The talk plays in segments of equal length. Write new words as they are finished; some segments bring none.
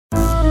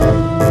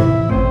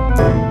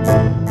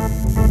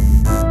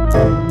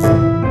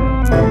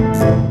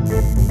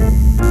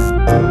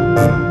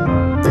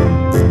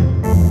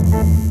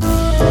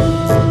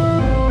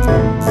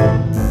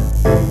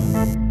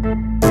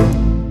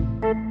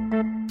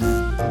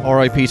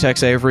R.I.P.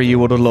 Tex Avery, you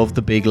would have loved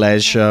the Big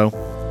Les show.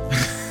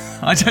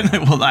 I don't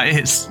know what that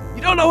is.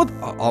 You don't know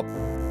what...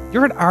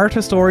 you're an art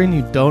historian,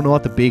 you don't know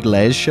what the Big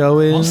Les show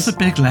is? What's the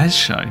Big Les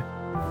show?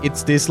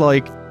 It's this,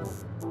 like,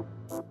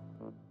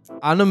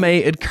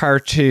 animated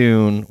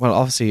cartoon. Well,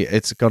 obviously,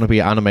 it's going to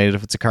be animated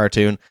if it's a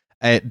cartoon.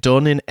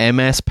 Done in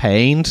MS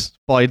Paint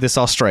by this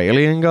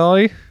Australian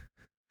guy.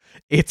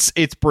 It's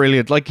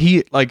brilliant.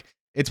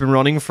 It's been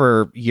running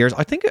for years.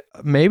 I think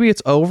maybe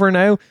it's over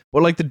now.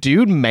 But like the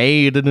dude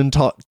made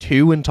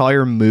two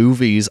entire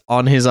movies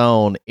on his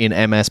own in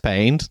MS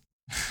Paint.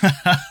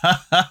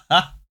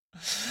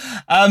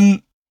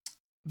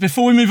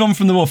 Before we move on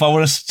from the wolf, I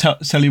want to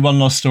tell you one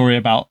last story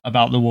about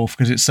the wolf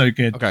because it's so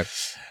good. Okay.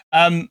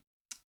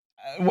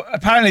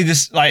 Apparently,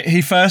 this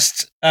he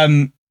first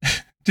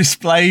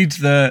displayed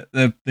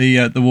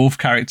the wolf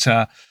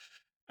character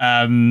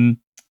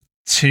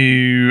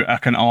to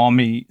like an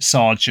army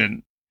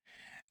sergeant,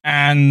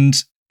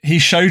 and he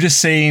showed a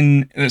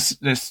scene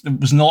that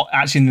was not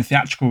actually in the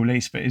theatrical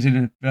release, but is in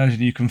a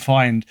version you can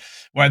find,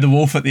 where the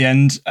wolf at the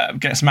end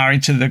gets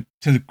married to the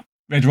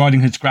Red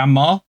Riding Hood's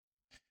grandma,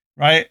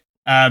 right?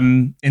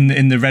 In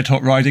the Red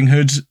Hot Riding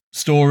Hood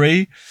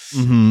story,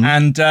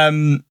 and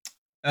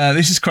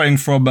this is quoting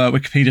from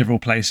Wikipedia of all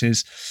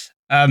places.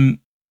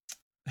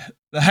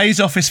 The Hayes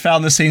office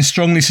found the scene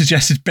strongly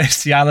suggested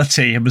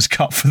bestiality and was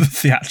cut for the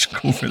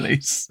theatrical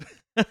release.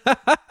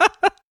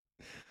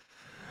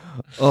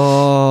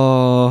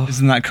 Oh,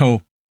 isn't that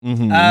cool?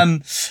 Mm-hmm.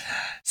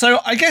 So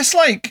I guess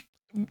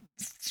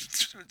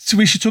so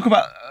we should talk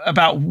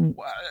about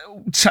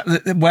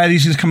where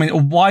these things come in,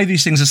 or why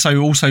these things are so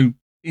also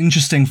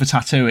interesting for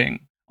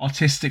tattooing,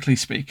 artistically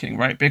speaking,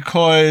 right?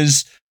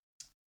 Because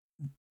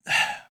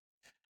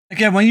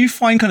again, when you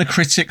find kind of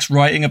critics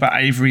writing about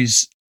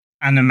Avery's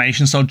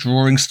animation style,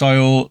 drawing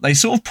style, they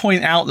sort of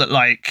point out that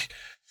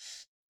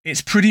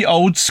it's pretty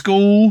old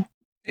school,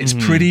 it's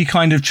pretty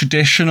kind of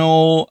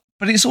traditional,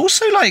 but it's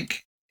also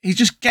he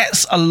just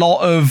gets a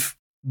lot of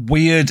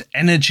weird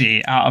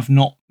energy out of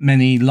not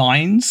many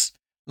lines.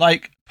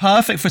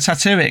 Perfect for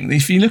tattooing.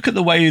 If you look at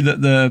the way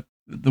that the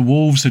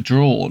wolves are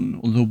drawn,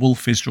 or the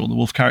wolf is drawn, the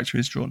wolf character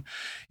is drawn,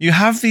 you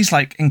have these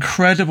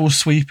incredible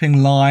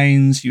sweeping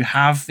lines, you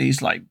have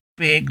these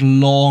big,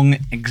 long,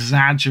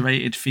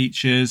 exaggerated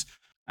features,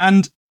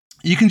 and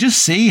you can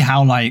just see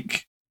how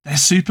they'd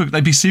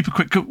be super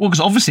quick. Well, because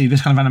obviously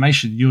this kind of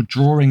animation, you're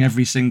drawing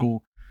every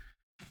single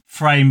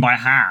frame by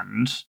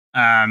hand,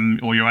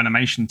 or your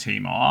animation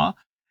team are,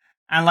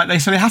 and they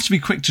have to be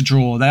quick to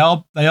draw.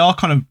 They are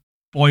kind of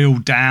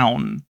boiled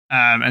down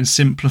and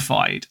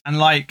simplified, and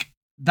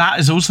that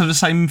is also the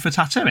same for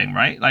tattooing,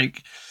 right?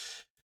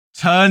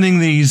 Turning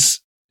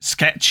these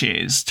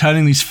sketches,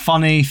 turning these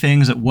funny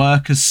things that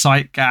work as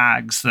sight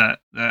gags that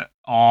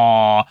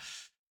are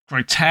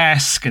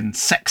grotesque and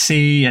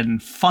sexy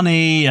and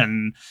funny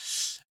and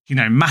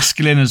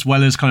masculine as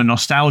well as kind of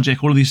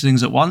nostalgic, all of these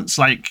things at once,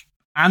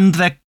 and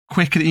they're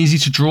quick and easy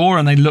to draw,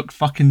 and they look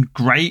fucking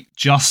great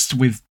just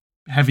with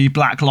heavy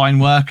black line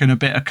work and a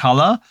bit of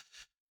color.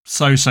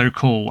 So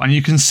cool. And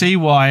you can see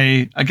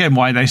why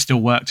they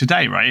still work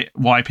today, right?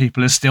 Why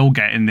people are still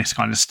getting this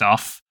kind of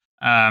stuff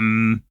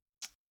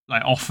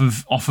off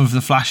of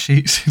the flash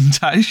sheets in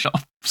tattoo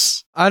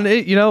shops. And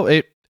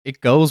it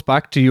goes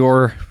back to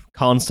your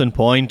constant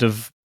point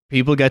of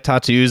people get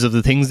tattoos of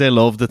the things they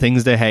love, the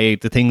things they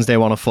hate, the things they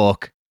want to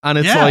fuck. And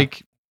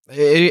it's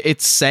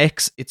it's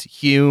sex, it's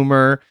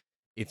humor,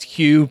 it's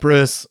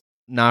hubris,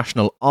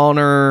 national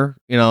honor,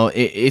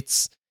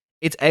 it's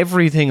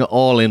everything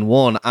all in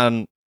one.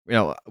 And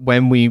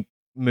when we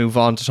move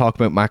on to talk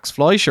about Max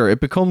Fleischer,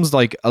 it becomes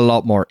a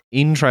lot more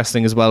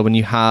interesting as well when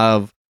you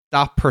have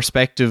that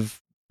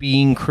perspective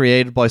being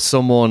created by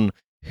someone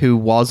who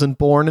wasn't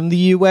born in the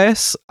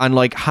US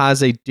and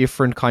has a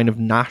different kind of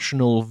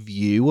national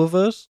view of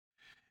it.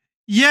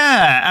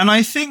 Yeah, and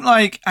I think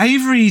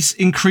Avery's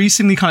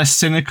increasingly kind of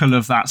cynical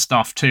of that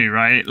stuff too,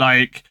 right?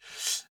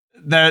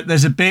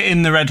 There's a bit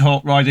in the Red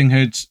Hot Riding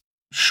Hood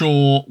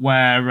short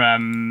where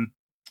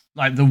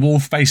the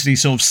wolf basically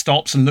sort of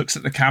stops and looks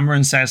at the camera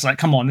and says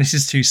come on, this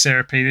is too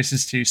syrupy, this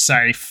is too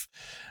safe.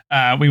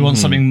 We want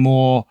something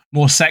more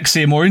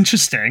sexy and more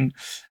interesting.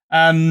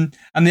 And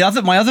my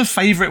other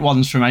favorite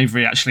ones from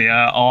Avery actually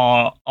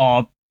are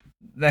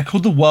they're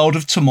called the World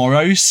of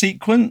Tomorrow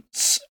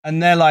sequence,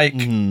 and they're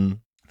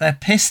they're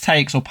piss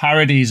takes or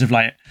parodies of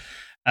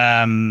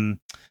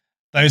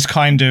those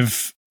kind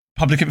of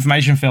public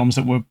information films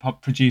that were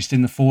produced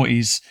in the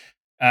 40s,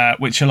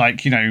 which are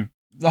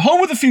the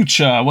home of the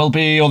future will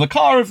be, or the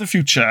car of the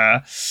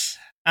future,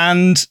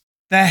 and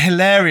they're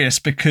hilarious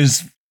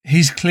because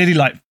he's clearly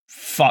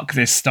fuck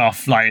this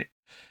stuff,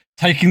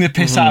 taking the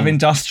piss out of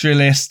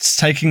industrialists,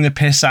 taking the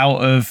piss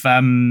out of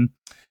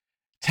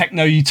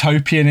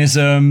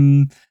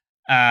techno-utopianism,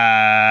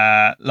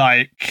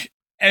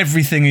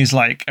 everything is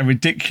a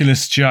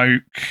ridiculous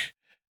joke.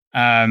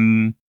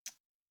 There's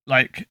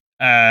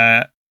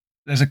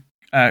a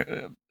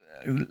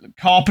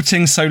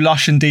carpeting so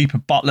lush and deep a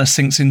butler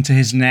sinks into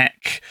his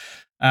neck.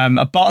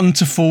 A button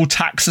to fool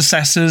tax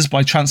assessors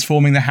by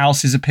transforming the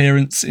house's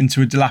appearance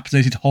into a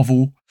dilapidated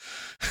hovel.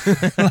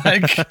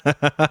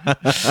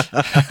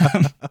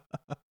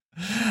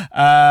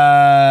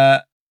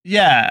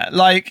 Yeah,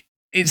 like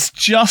it's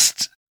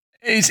just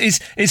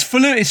it's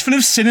full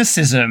of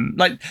cynicism.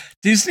 Like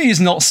Disney is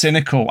not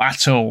cynical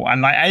at all,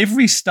 and like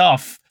Avery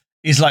stuff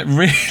is like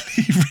really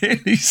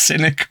really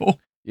cynical.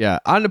 Yeah,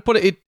 but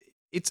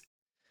it's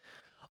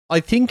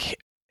I think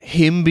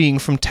him being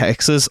from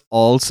Texas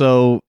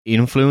also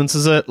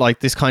influences it, like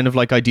this kind of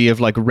like idea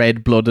of like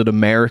red-blooded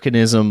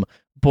Americanism,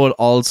 but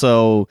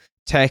also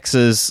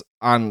Texas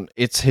and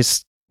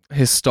its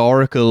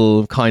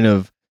historical kind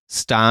of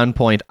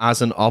standpoint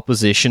as an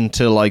opposition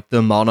to like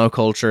the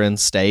monoculture and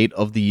state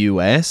of the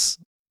US,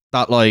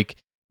 that like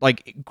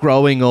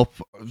growing up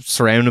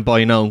surrounded by,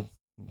 you know,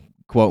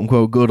 quote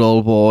unquote good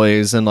old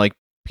boys and like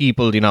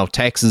people, you know,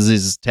 Texas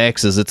is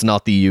Texas, it's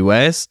not the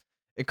US.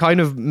 It kind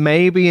of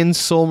maybe in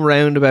some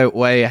roundabout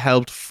way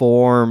helped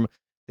form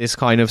this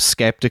kind of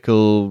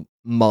skeptical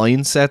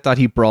mindset that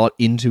he brought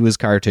into his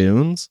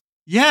cartoons.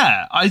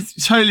 Yeah, I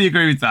totally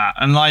agree with that.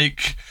 And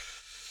like,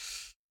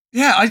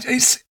 yeah,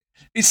 it's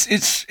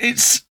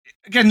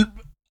again,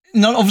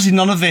 obviously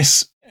none of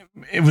this,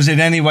 it was in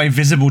any way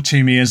visible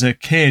to me as a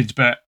kid,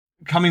 but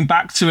coming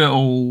back to it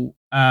all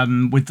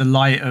with the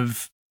light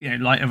of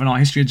an art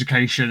history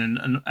education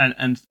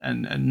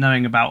and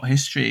knowing about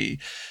history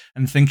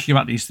and thinking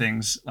about these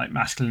things like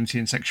masculinity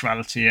and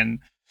sexuality and,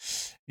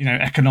 you know,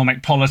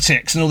 economic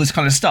politics and all this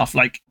kind of stuff.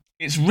 Like,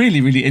 it's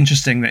really, really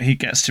interesting that he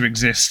gets to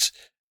exist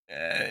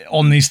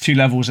on these two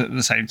levels at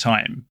the same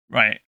time,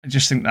 right? I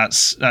just think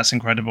that's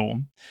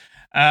incredible.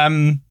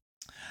 So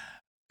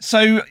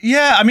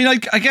yeah, I mean, I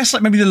guess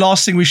like maybe the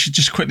last thing we should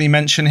just quickly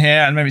mention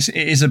here, and maybe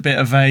it is a bit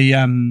of a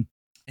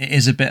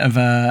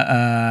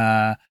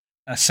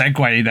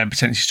segue then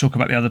potentially to talk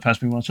about the other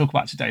person we want to talk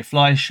about today,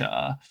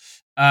 Fleischer,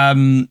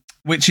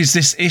 which is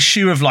this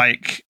issue of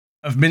like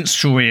of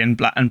minstrelsy and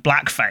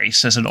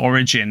blackface as an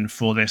origin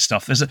for this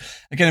stuff. There's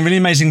again a really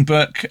amazing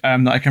book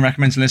that I can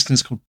recommend to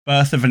listeners called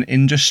Birth of an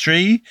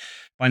Industry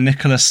by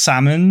Nicholas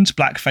Salmond,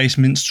 Blackface,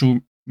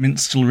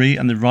 Minstrelsy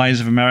and the Rise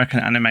of American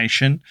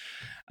Animation.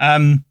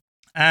 And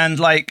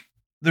like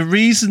the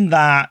reason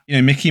that, you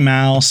know, Mickey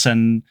Mouse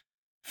and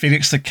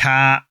Felix the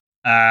Cat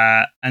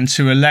and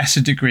to a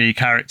lesser degree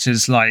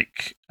characters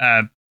like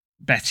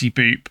Betty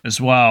Boop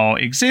as well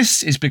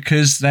exist is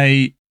because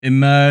they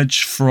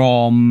emerge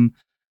from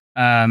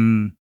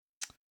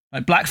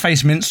like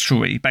blackface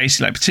minstrelsy,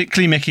 basically, like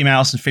particularly Mickey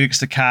Mouse and Felix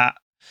the Cat,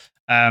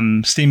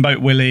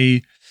 Steamboat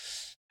Willie.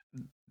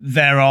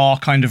 There are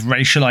kind of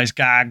racialized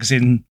gags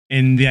in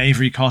the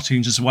Avery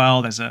cartoons as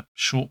well. There's a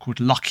short called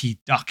Lucky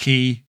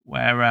Ducky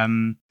where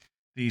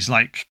these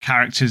like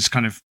characters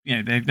kind of,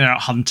 you know, they're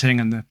out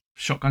hunting and the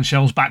shotgun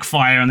shells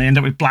backfire and they end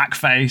up with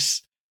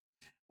blackface.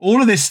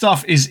 All of this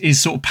stuff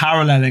is sort of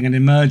paralleling and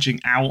emerging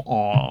out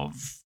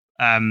of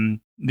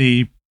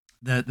the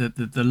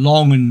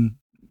long and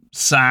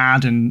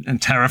sad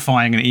and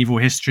terrifying and evil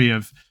history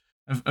of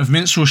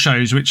minstrel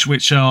shows,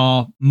 which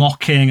are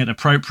mocking and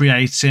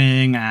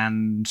appropriating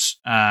and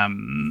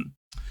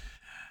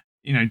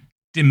you know,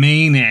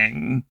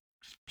 demeaning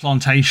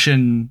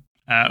plantation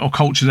or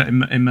culture that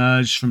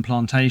emerged from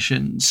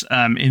plantations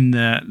in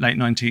the late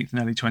 19th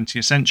and early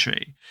 20th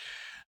century.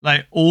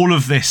 Like all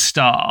of this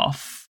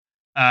stuff,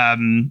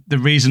 the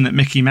reason that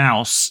Mickey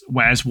Mouse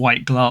wears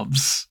white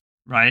gloves,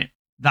 right?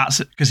 That's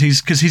because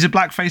he's a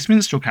blackface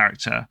minstrel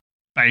character,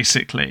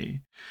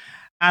 basically.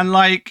 And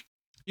like,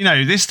 you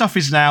know, this stuff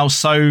is now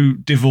so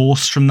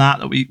divorced from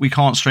that we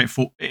can't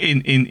straightforward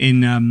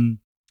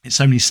it's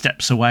so many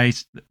steps away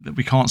that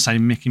we can't say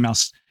Mickey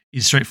Mouse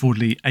is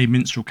straightforwardly a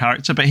minstrel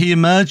character, but he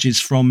emerges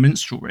from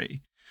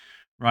minstrelsy,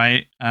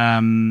 right?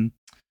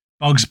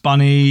 Bugs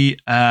Bunny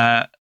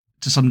to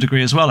some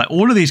degree as well. Like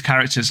all of these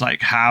characters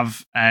like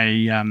have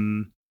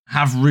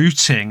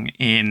rooting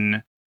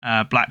in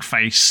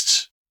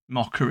black-faced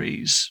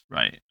mockeries,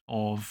 right?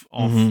 Of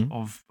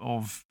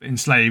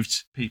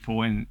enslaved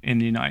people in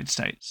the United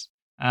States.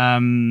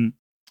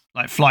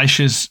 Like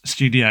Fleischer's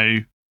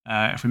studio,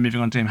 if we're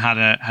moving on to him,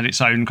 had its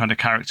own kind of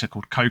character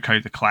called Coco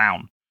the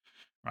Clown,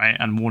 right?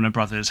 And Warner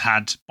Brothers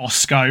had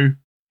Bosco,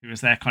 who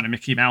was their kind of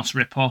Mickey Mouse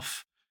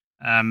ripoff.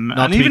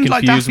 Not to be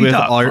confused with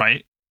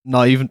right?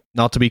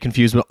 Not to be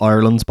confused with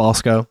Ireland's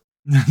Bosco.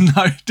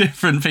 No,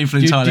 different people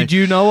entirely. Did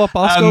you know what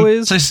Bosco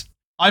is? So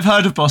I've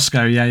heard of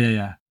Bosco.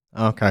 Yeah.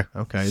 Okay.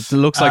 It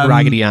looks like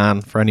Raggedy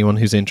Ann for anyone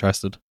who's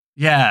interested.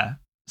 Yeah.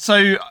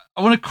 So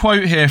I want to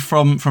quote here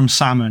from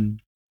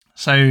Salmon.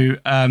 So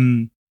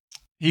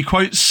he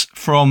quotes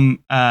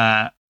from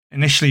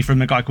initially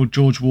from a guy called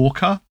George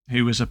Walker,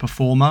 who was a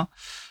performer,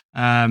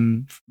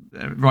 writing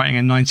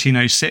in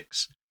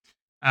 1906.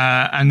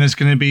 And there's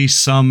going to be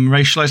some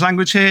racialized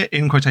language here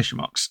in quotation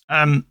marks.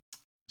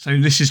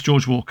 So this is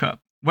George Walker.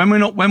 When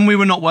we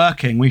were not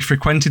working, we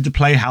frequented the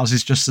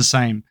playhouses just the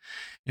same.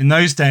 In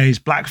those days,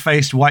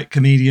 black-faced white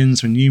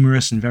comedians were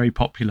numerous and very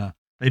popular.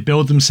 They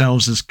billed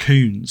themselves as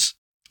coons.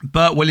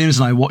 Burt Williams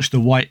and I watched the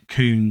white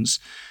coons,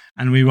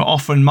 and we were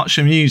often much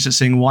amused at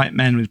seeing white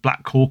men with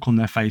black cork on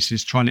their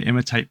faces trying to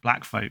imitate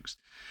black folks.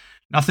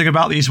 Nothing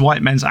about these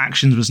white men's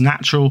actions was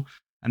natural,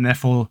 and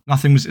therefore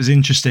nothing was as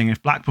interesting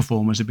if black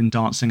performers had been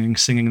dancing and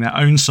singing their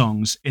own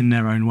songs in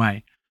their own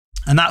way.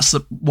 And that's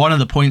one of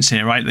the points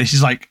here, right? This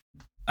is like,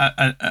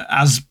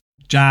 as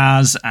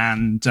jazz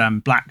and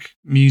black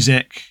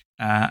music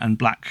and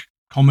black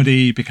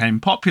comedy became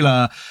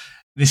popular,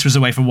 this was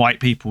a way for white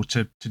people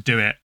to do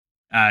it,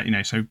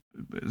 so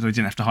they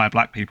didn't have to hire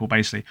black people,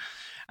 basically.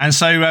 And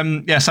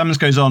so, Sammons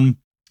goes on,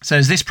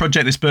 says, this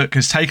book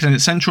has taken an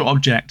its central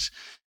object,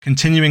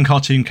 continuing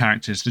cartoon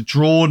characters, the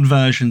drawn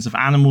versions of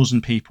animals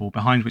and people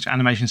behind which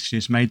animation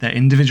studios made their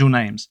individual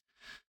names,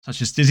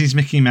 such as Disney's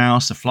Mickey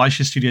Mouse, the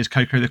Fleischer Studios'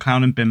 Coco the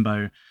Clown and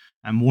Bimbo,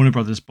 and Warner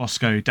Brothers'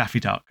 Bosco, Daffy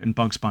Duck, and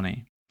Bugs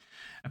Bunny.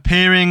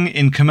 Appearing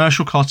in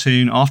commercial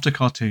cartoon after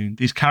cartoon,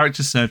 these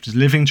characters served as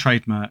living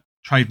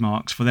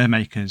trademarks for their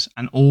makers,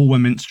 and all were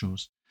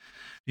minstrels.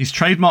 These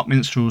trademark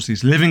minstrels,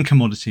 these living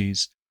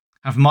commodities,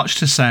 have much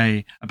to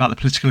say about the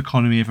political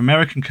economy of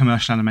American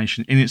commercial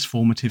animation in its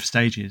formative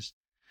stages.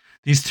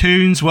 These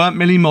tunes weren't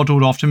merely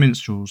modelled after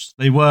minstrels,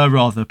 they were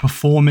rather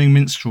performing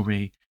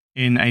minstrelry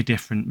in a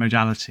different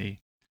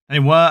modality. They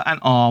were and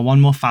are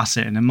one more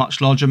facet in a much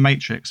larger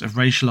matrix of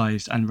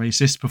racialized and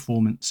racist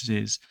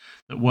performances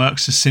that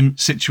works to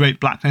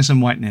situate blackness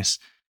and whiteness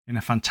in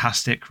a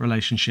fantastic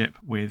relationship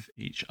with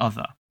each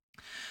other.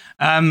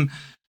 Like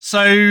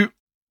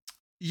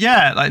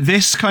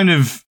this kind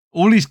of,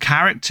 all these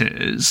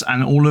characters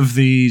and all of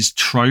these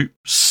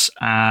tropes,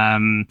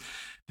 the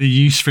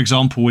use, for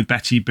example, with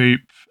Betty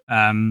Boop,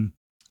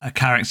 a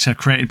character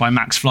created by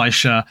Max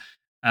Fleischer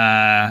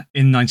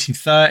in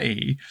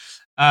 1930,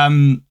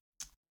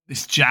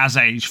 this jazz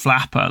age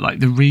flapper, like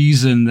the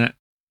reason that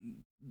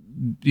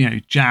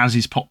jazz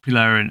is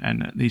popular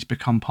and these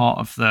become part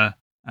of the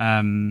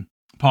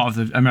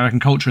American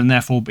culture and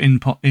therefore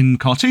in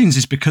cartoons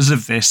is because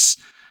of this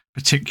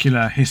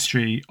particular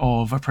history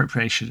of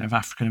appropriation of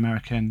African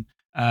American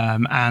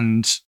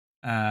and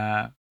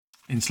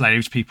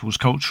enslaved people's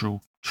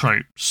cultural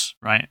tropes,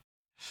 right?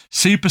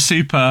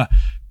 Super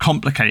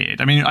complicated.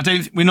 I mean,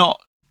 we're not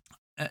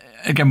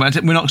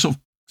sort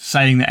of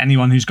saying that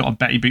anyone who's got a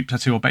Betty Boop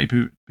tattoo or Betty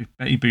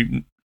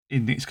Boop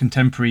in its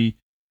contemporary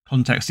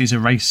context is a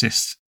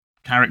racist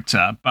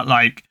character, but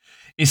like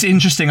it's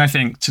interesting, I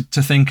think,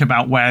 to think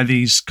about where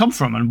these come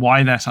from and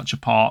why they're such a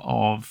part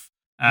of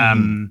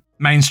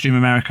mainstream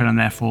American and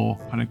therefore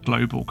kind of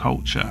global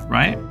culture,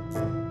 right?